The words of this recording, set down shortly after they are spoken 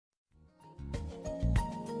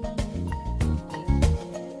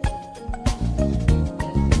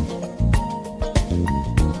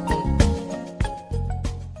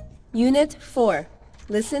Unit 4.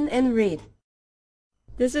 Listen and read.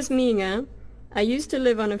 This is me, Nga. I used to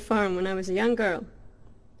live on a farm when I was a young girl.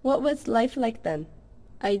 What was life like then?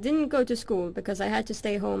 I didn't go to school because I had to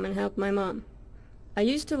stay home and help my mom. I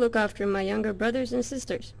used to look after my younger brothers and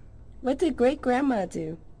sisters. What did great-grandma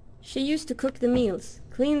do? She used to cook the meals,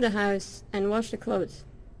 clean the house, and wash the clothes.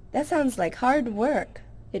 That sounds like hard work.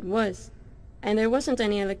 It was. And there wasn't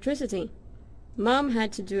any electricity. Mom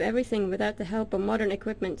had to do everything without the help of modern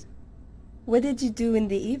equipment. What did you do in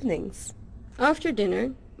the evenings? After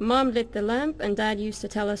dinner, Mom lit the lamp and Dad used to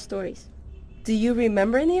tell us stories. Do you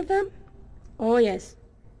remember any of them? Oh yes.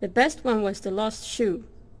 The best one was The Lost Shoe.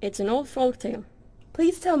 It's an old folk tale.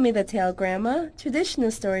 Please tell me the tale, Grandma. Traditional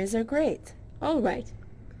stories are great. All right.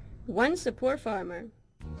 Once a poor farmer...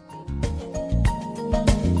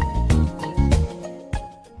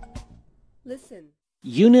 Listen.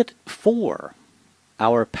 Unit 4.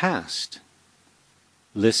 Our Past.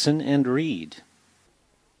 Listen and read.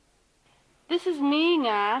 This is me,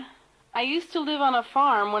 Nga. I used to live on a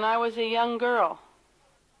farm when I was a young girl.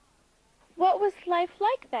 What was life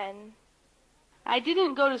like then? I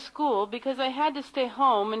didn't go to school because I had to stay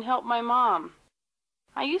home and help my mom.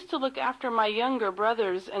 I used to look after my younger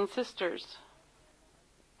brothers and sisters.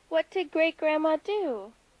 What did great-grandma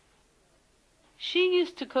do? She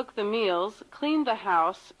used to cook the meals, clean the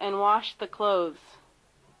house, and wash the clothes.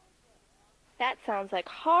 That sounds like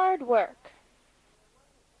hard work.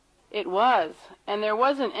 It was, and there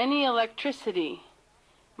wasn't any electricity.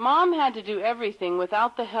 Mom had to do everything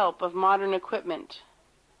without the help of modern equipment.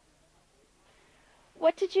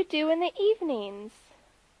 What did you do in the evenings?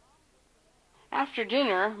 After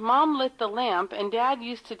dinner, Mom lit the lamp and Dad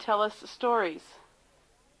used to tell us stories.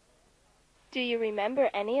 Do you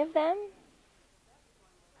remember any of them?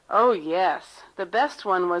 Oh yes, the best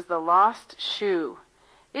one was The Lost Shoe.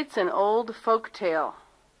 It's an old folk tale.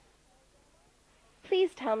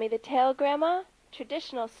 Please tell me the tale, Grandma.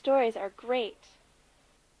 Traditional stories are great.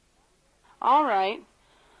 All right.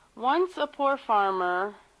 Once a poor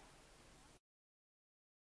farmer...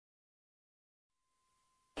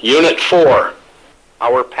 Unit 4.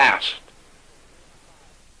 Our Past.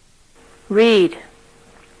 Read.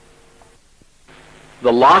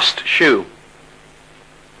 The Lost Shoe.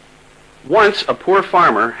 Once a poor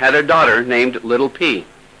farmer had a daughter named Little P.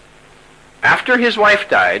 After his wife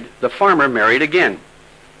died, the farmer married again.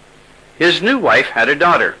 His new wife had a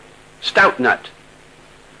daughter, Stout Nut.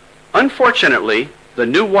 Unfortunately, the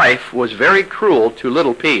new wife was very cruel to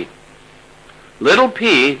Little P. Little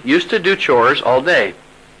P used to do chores all day.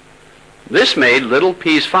 This made Little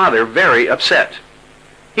P's father very upset.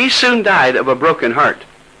 He soon died of a broken heart.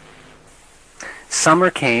 Summer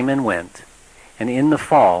came and went, and in the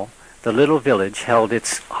fall, the little village held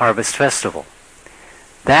its harvest festival.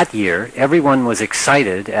 That year, everyone was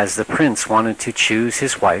excited as the prince wanted to choose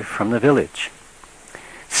his wife from the village.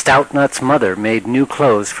 Stout Nut's mother made new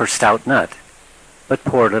clothes for Stout Nut, but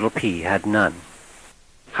poor Little P had none.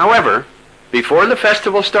 However, before the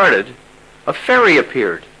festival started, a fairy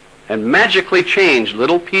appeared and magically changed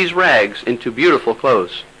Little P's rags into beautiful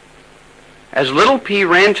clothes. As Little P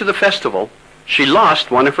ran to the festival, she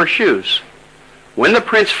lost one of her shoes. When the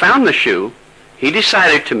prince found the shoe, he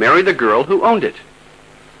decided to marry the girl who owned it.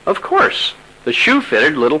 Of course, the shoe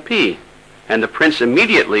fitted Little P, and the prince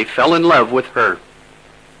immediately fell in love with her.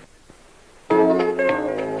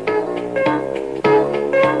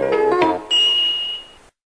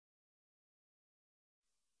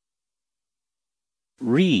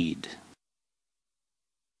 Read.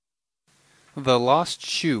 The Lost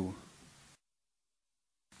Shoe.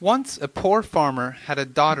 Once a poor farmer had a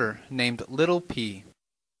daughter named Little P.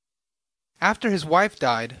 After his wife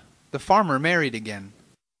died, the farmer married again.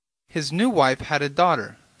 His new wife had a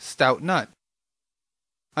daughter, Stout Nut.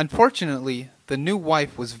 Unfortunately, the new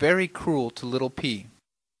wife was very cruel to Little P.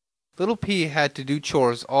 Little P had to do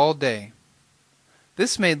chores all day.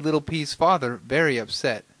 This made Little P's father very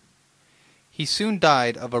upset. He soon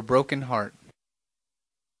died of a broken heart.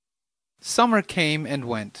 Summer came and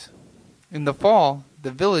went. In the fall,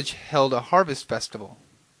 the village held a harvest festival.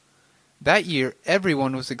 That year,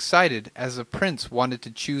 everyone was excited as the prince wanted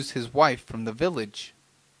to choose his wife from the village.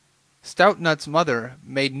 Stout Nut's mother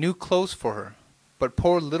made new clothes for her, but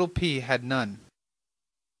poor Little P had none.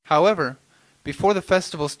 However, before the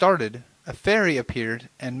festival started, a fairy appeared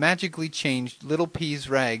and magically changed Little P's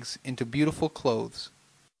rags into beautiful clothes.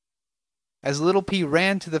 As Little P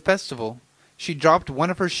ran to the festival, she dropped one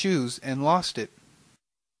of her shoes and lost it.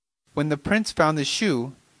 When the prince found the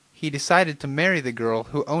shoe, he decided to marry the girl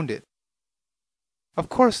who owned it. Of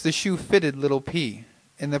course the shoe fitted Little P,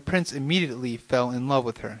 and the prince immediately fell in love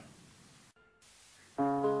with her.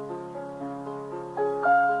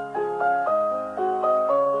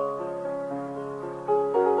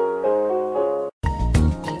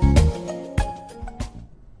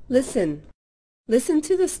 Listen. Listen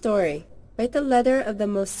to the story. Write the letter of the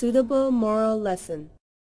most suitable moral lesson.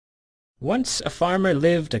 Once a farmer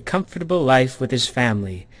lived a comfortable life with his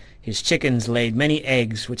family. His chickens laid many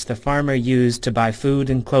eggs, which the farmer used to buy food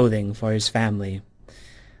and clothing for his family.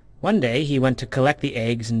 One day he went to collect the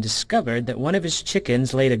eggs and discovered that one of his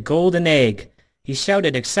chickens laid a golden egg. He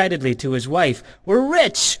shouted excitedly to his wife, "We're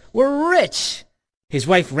rich! We're rich!" His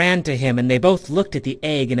wife ran to him, and they both looked at the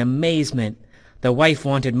egg in amazement. The wife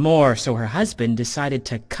wanted more, so her husband decided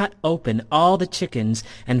to cut open all the chickens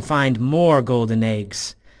and find more golden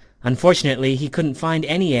eggs. Unfortunately, he couldn't find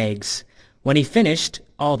any eggs. When he finished,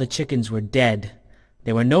 all the chickens were dead.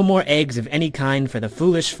 There were no more eggs of any kind for the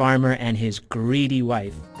foolish farmer and his greedy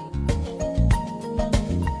wife.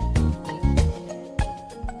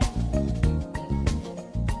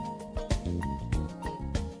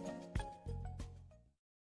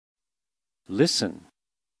 Listen.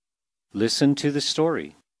 Listen to the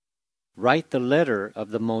story. Write the letter of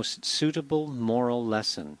the most suitable moral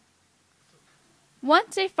lesson.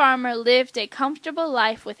 Once a farmer lived a comfortable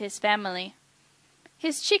life with his family.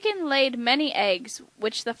 His chicken laid many eggs,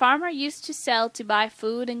 which the farmer used to sell to buy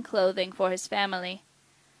food and clothing for his family.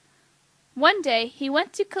 One day he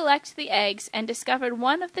went to collect the eggs and discovered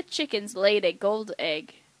one of the chickens laid a gold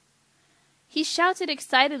egg. He shouted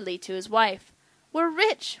excitedly to his wife, "We're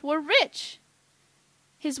rich! We're rich!"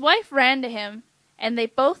 His wife ran to him, and they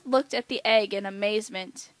both looked at the egg in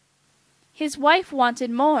amazement. His wife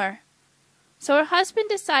wanted more, so her husband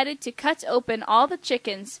decided to cut open all the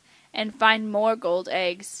chickens and find more gold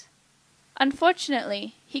eggs.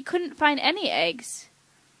 Unfortunately, he couldn't find any eggs.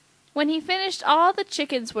 When he finished, all the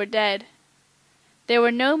chickens were dead. There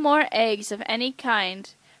were no more eggs of any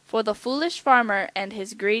kind for the foolish farmer and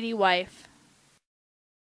his greedy wife.